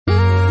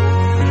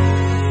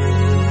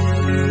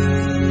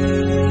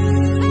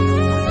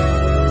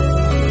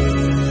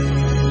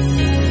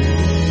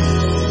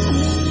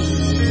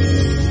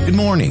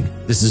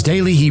This is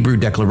Daily Hebrew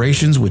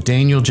Declarations with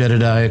Daniel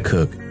Jedediah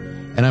Cook,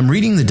 and I'm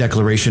reading the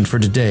declaration for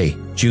today,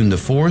 June the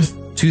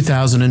 4th,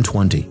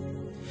 2020.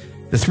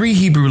 The three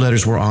Hebrew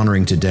letters we're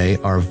honoring today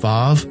are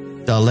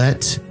Vav,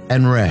 Dalet,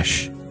 and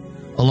Resh.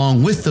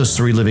 Along with those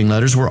three living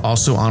letters, we're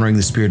also honoring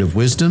the Spirit of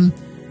wisdom,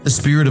 the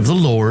Spirit of the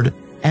Lord,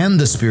 and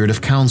the Spirit of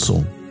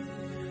counsel.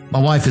 My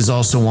wife is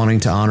also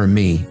wanting to honor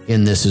me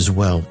in this as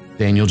well,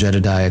 Daniel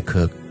Jedediah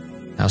Cook.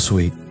 How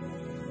sweet.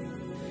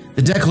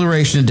 The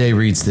declaration today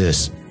reads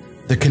this: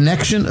 the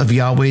connection of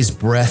Yahweh's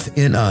breath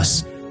in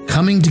us,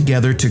 coming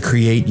together to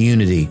create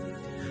unity,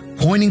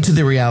 pointing to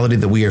the reality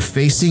that we are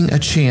facing a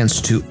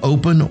chance to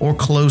open or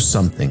close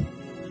something,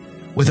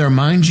 with our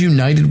minds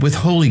united with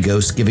Holy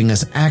Ghost, giving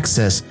us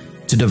access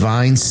to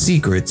divine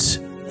secrets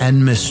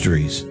and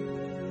mysteries.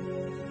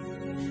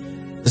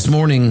 This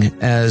morning,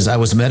 as I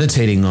was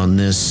meditating on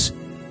this,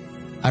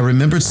 I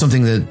remembered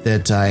something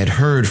that I had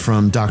heard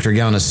from Dr.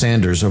 Yana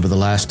Sanders over the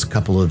last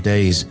couple of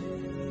days,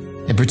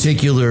 in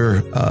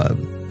particular,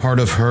 part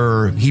of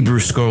her Hebrew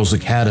Scrolls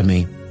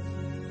Academy.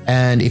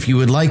 And if you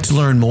would like to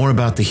learn more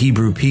about the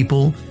Hebrew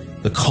people,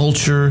 the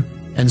culture,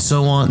 and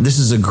so on, this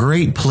is a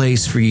great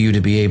place for you to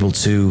be able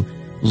to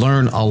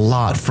learn a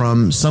lot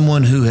from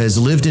someone who has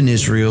lived in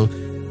Israel,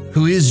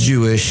 who is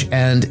Jewish,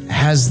 and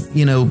has,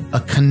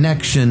 a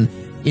connection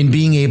in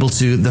being able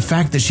to, the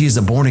fact that she is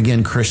a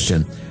born-again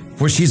Christian,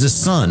 for she's a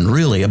son,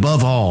 really,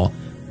 above all.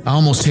 I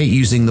almost hate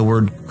using the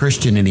word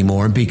Christian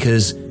anymore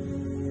because,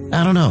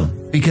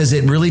 because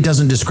it really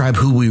doesn't describe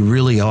who we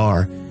really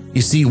are.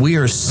 You see, we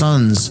are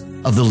sons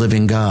of the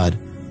living God.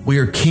 We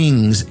are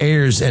kings,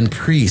 heirs, and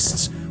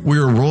priests. We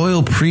are a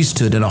royal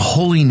priesthood and a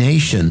holy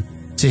nation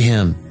to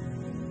Him.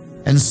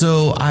 And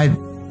so I'd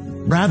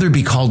rather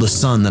be called a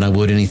son than I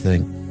would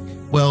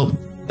anything. Well,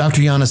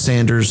 Dr. Yana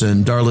Sanders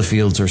and Darla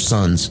Fields are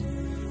sons.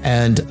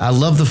 And I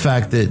love the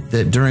fact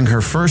that during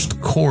her first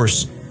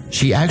course,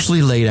 she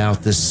actually laid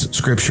out this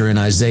scripture in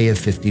Isaiah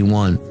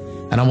 51.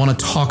 And I want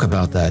to talk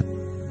about that.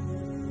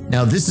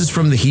 Now, this is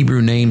from the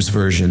Hebrew Names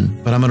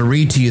version, but I'm going to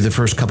read to you the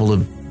first couple of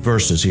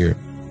verses here.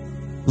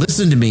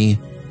 Listen to me,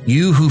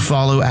 you who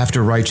follow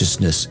after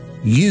righteousness,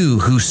 you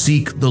who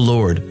seek the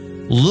Lord.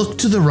 Look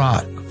to the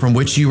rock from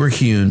which you were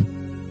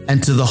hewn,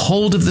 and to the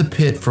hold of the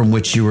pit from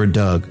which you were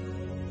dug.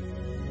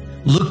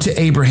 Look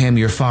to Abraham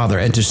your father,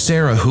 and to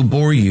Sarah who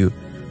bore you.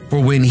 For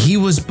when he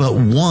was but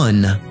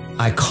one,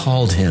 I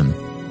called him,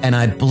 and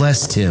I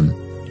blessed him,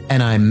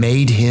 and I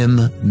made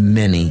him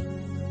many.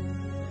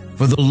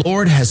 For the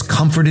Lord has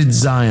comforted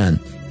Zion.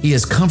 He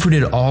has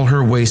comforted all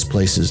her waste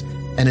places,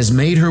 and has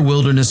made her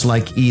wilderness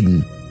like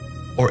Eden,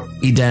 or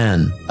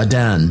Adan,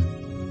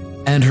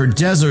 and her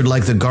desert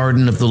like the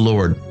garden of the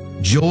Lord.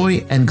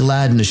 Joy and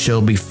gladness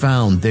shall be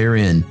found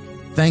therein,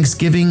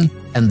 thanksgiving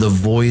and the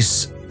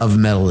voice of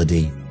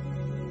melody.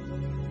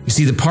 You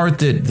see, the part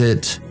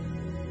that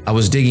I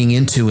was digging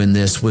into in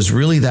this was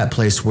really that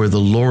place where the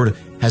Lord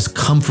has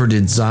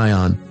comforted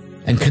Zion,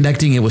 and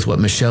connecting it with what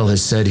Michelle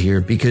has said here,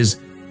 because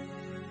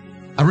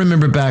I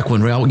remember back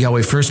when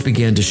Yahweh first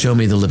began to show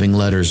me the living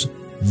letters,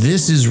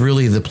 this is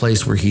really the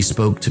place where He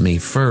spoke to me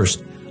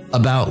first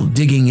about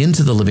digging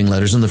into the living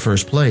letters in the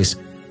first place.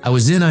 I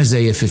was in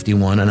Isaiah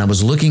 51 and I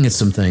was looking at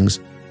some things,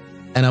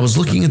 and I was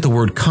looking at the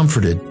word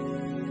comforted,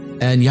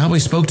 and Yahweh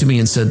spoke to me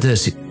and said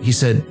this. He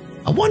said,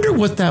 I wonder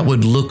what that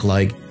would look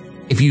like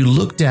if you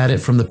looked at it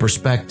from the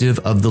perspective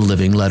of the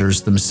living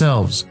letters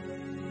themselves.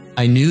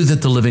 I knew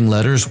that the living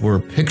letters were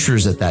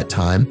pictures at that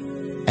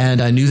time,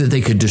 and I knew that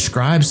they could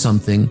describe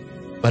something,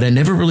 but I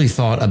never really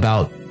thought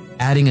about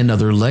adding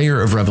another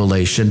layer of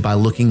revelation by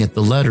looking at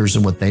the letters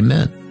and what they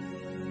meant.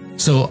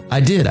 So I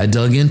did. I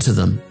dug into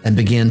them and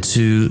began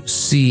to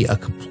see a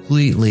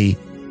completely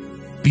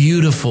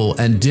beautiful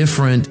and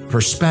different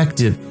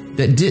perspective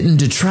that didn't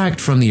detract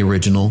from the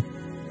original,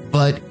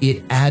 but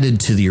it added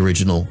to the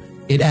original.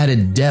 It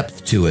added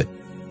depth to it.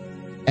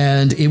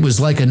 And it was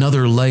like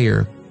another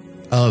layer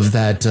of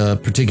that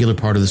particular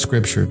part of the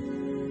scripture.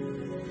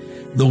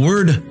 The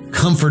word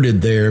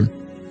comforted there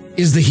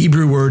is the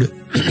Hebrew word,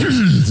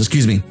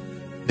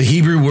 the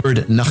Hebrew word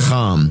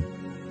nacham.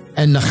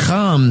 And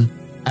nacham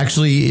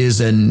actually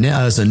is a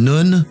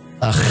nun,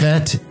 a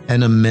chet,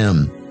 and a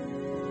mem.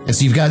 And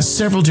so you've got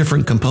several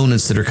different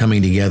components that are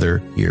coming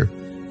together here.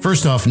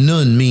 First off,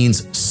 nun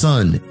means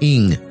son,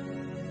 ing,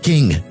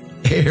 king,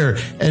 heir,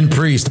 and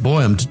priest.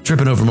 Boy, I'm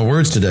tripping over my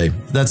words today.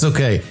 That's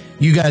okay.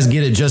 You guys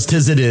get it just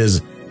as it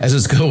is, as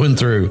it's going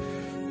through.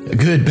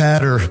 Good,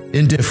 bad, or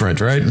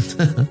indifferent, right?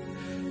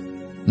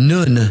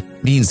 Nun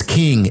means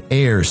king,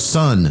 heir,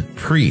 son,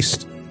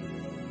 priest.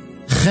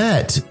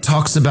 Chet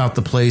talks about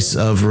the place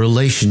of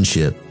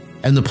relationship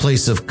and the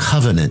place of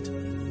covenant.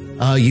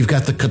 You've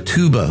got the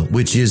ketubah,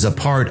 which is a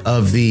part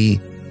of the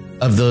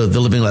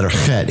living letter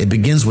chet. It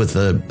begins with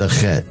the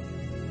chet.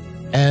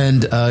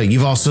 And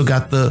you've also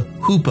got the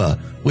huppah,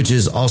 which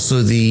is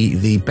also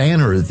the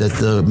banner that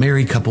the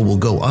married couple will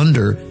go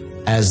under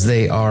as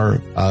they are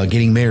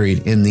getting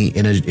married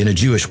in a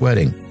Jewish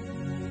wedding.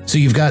 So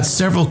you've got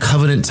several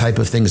covenant type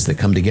of things that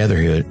come together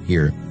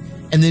here.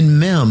 And then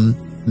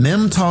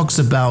Mem talks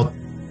about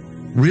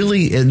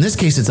really, in this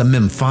case, it's a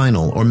mem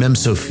final or mem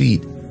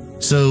sophit.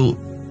 So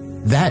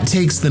that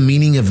takes the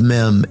meaning of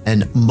mem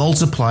and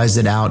multiplies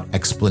it out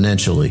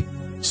exponentially.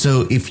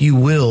 So if you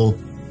will,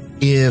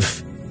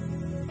 if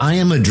I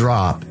am a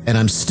drop and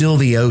I'm still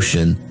the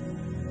ocean,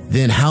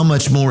 then how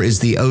much more is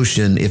the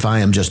ocean if I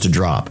am just a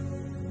drop?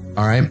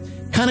 All right.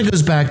 Kind of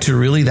goes back to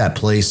really that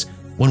place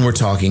when we're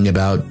talking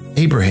about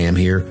Abraham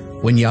here,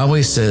 when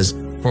Yahweh says,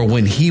 for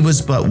when he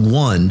was but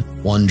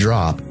one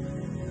drop,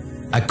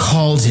 I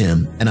called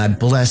him and I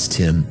blessed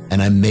him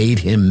and I made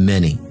him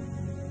many.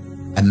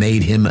 I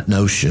made him an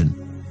ocean.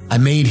 I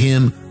made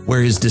him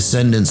where his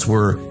descendants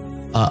were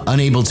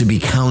unable to be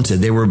counted.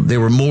 They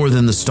were more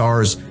than the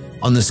stars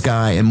on the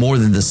sky and more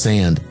than the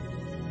sand.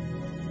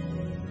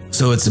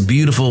 So it's a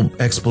beautiful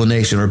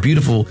explanation or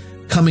beautiful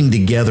coming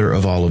together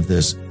of all of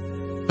this.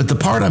 But the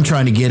part I'm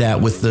trying to get at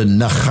with the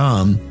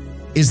nacham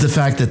is the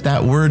fact that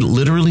that word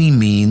literally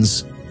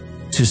means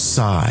to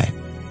sigh.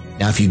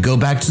 Now, if you go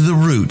back to the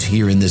root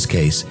here in this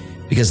case,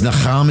 because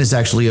nacham is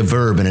actually a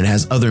verb and it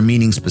has other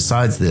meanings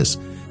besides this,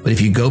 but if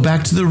you go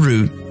back to the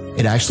root,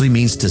 it actually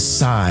means to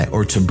sigh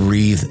or to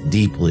breathe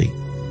deeply.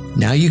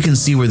 Now you can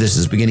see where this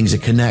is beginning to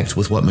connect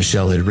with what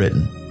Michelle had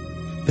written.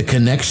 The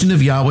connection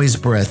of Yahweh's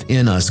breath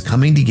in us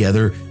coming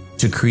together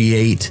to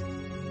create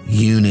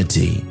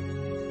unity.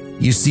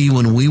 You see,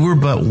 when we were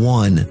but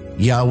one,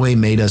 Yahweh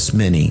made us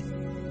many.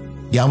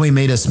 Yahweh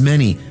made us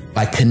many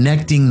by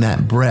connecting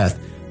that breath,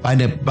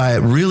 by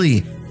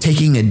really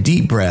taking a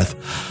deep breath,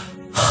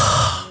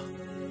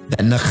 that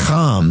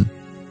nacham,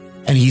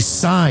 and he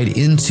sighed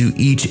into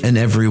each and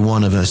every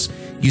one of us.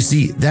 You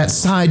see, that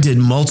sigh did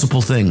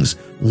multiple things.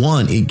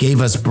 One, it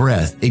gave us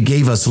breath. It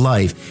gave us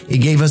life. It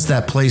gave us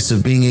that place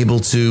of being able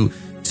to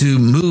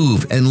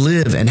move and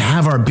live and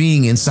have our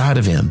being inside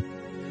of him.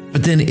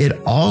 But then it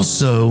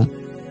also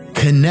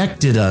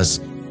connected us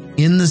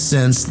in the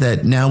sense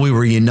that now we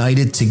were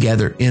united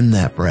together in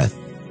that breath.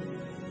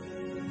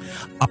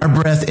 Our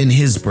breath and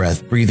his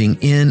breath, breathing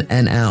in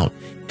and out,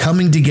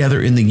 coming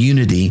together in the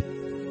unity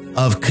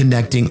of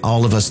connecting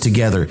all of us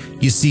together.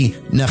 You see,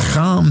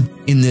 nacham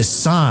in this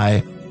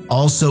sigh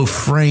also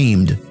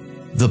framed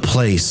the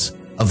place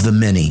of the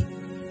many,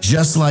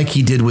 just like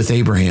he did with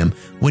Abraham.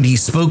 When he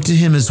spoke to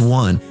him as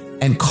one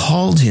and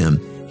called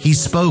him, he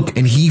spoke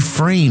and he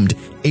framed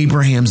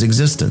Abraham's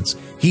existence.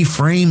 He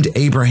framed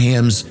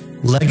Abraham's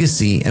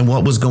legacy and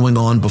what was going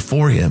on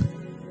before him.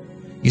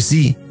 You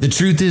see, the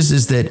truth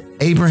is that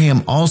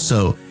Abraham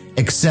also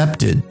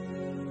accepted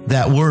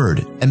that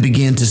word and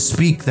began to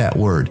speak that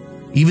word.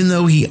 Even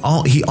though he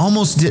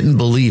almost didn't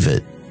believe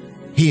it,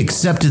 he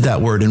accepted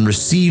that word and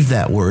received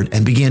that word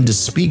and began to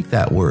speak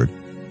that word.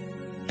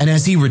 And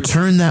as he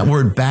returned that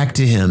word back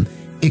to him,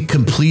 it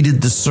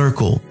completed the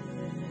circle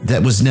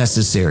that was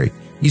necessary.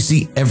 You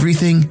see,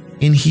 everything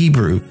in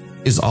Hebrew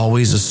is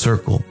always a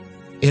circle.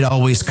 It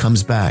always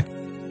comes back.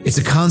 It's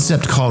a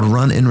concept called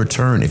run and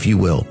return, if you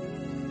will.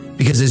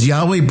 Because as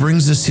Yahweh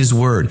brings us his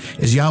word,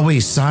 as Yahweh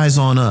sighs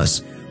on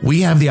us,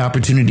 we have the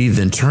opportunity to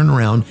then turn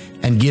around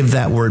and give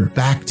that word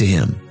back to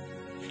him.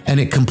 And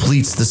it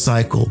completes the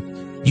cycle.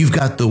 You've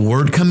got the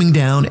word coming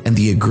down and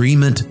the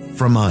agreement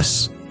from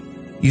us.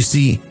 You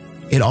see,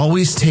 it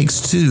always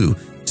takes two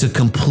to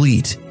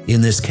complete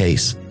in this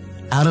case.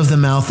 Out of the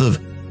mouth of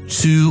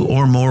two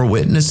or more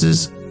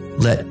witnesses,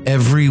 let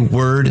every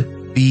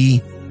word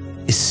be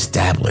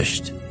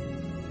established.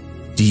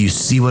 Do you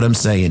see what I'm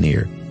saying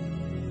here?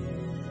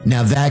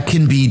 Now that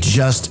can be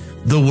just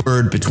the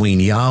word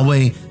between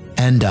Yahweh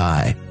and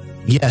I.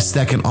 Yes,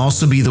 that can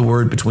also be the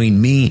word between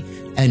me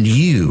and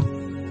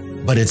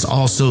you, but it's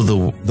also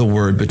the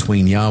word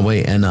between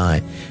Yahweh and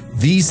I.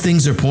 These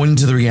things are pointing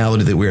to the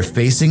reality that we are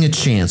facing a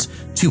chance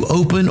to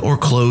open or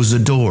close a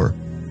door,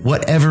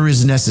 whatever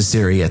is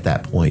necessary at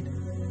that point.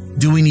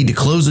 Do we need to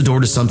close a door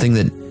to something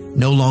that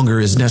no longer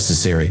is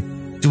necessary?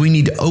 Do we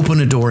need to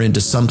open a door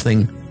into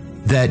something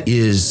that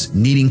is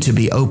needing to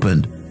be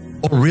opened?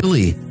 Or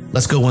really,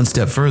 let's go one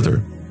step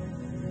further.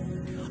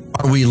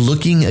 Are we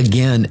looking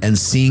again and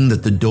seeing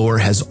that the door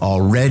has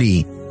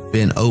already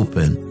been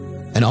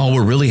open? And all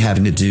we're really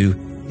having to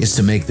do is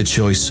to make the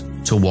choice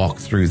to walk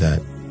through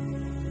that.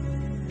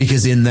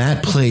 Because in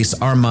that place,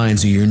 our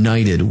minds are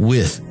united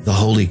with the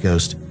Holy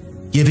Ghost,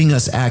 giving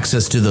us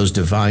access to those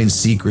divine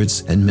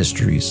secrets and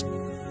mysteries.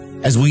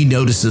 As we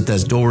notice that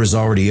that door is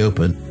already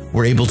open,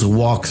 we're able to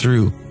walk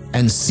through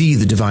and see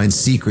the divine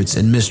secrets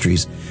and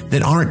mysteries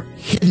that aren't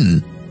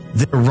hidden.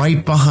 They're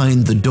right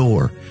behind the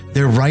door.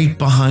 They're right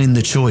behind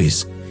the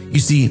choice. You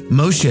see,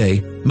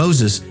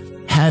 Moses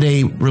had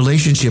a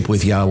relationship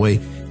with Yahweh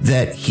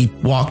that he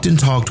walked and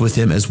talked with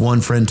him as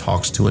one friend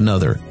talks to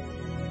another.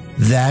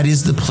 That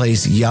is the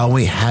place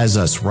Yahweh has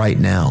us right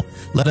now.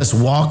 Let us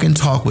walk and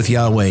talk with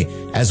Yahweh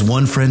as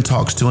one friend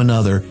talks to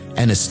another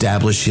and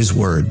establish his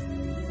word.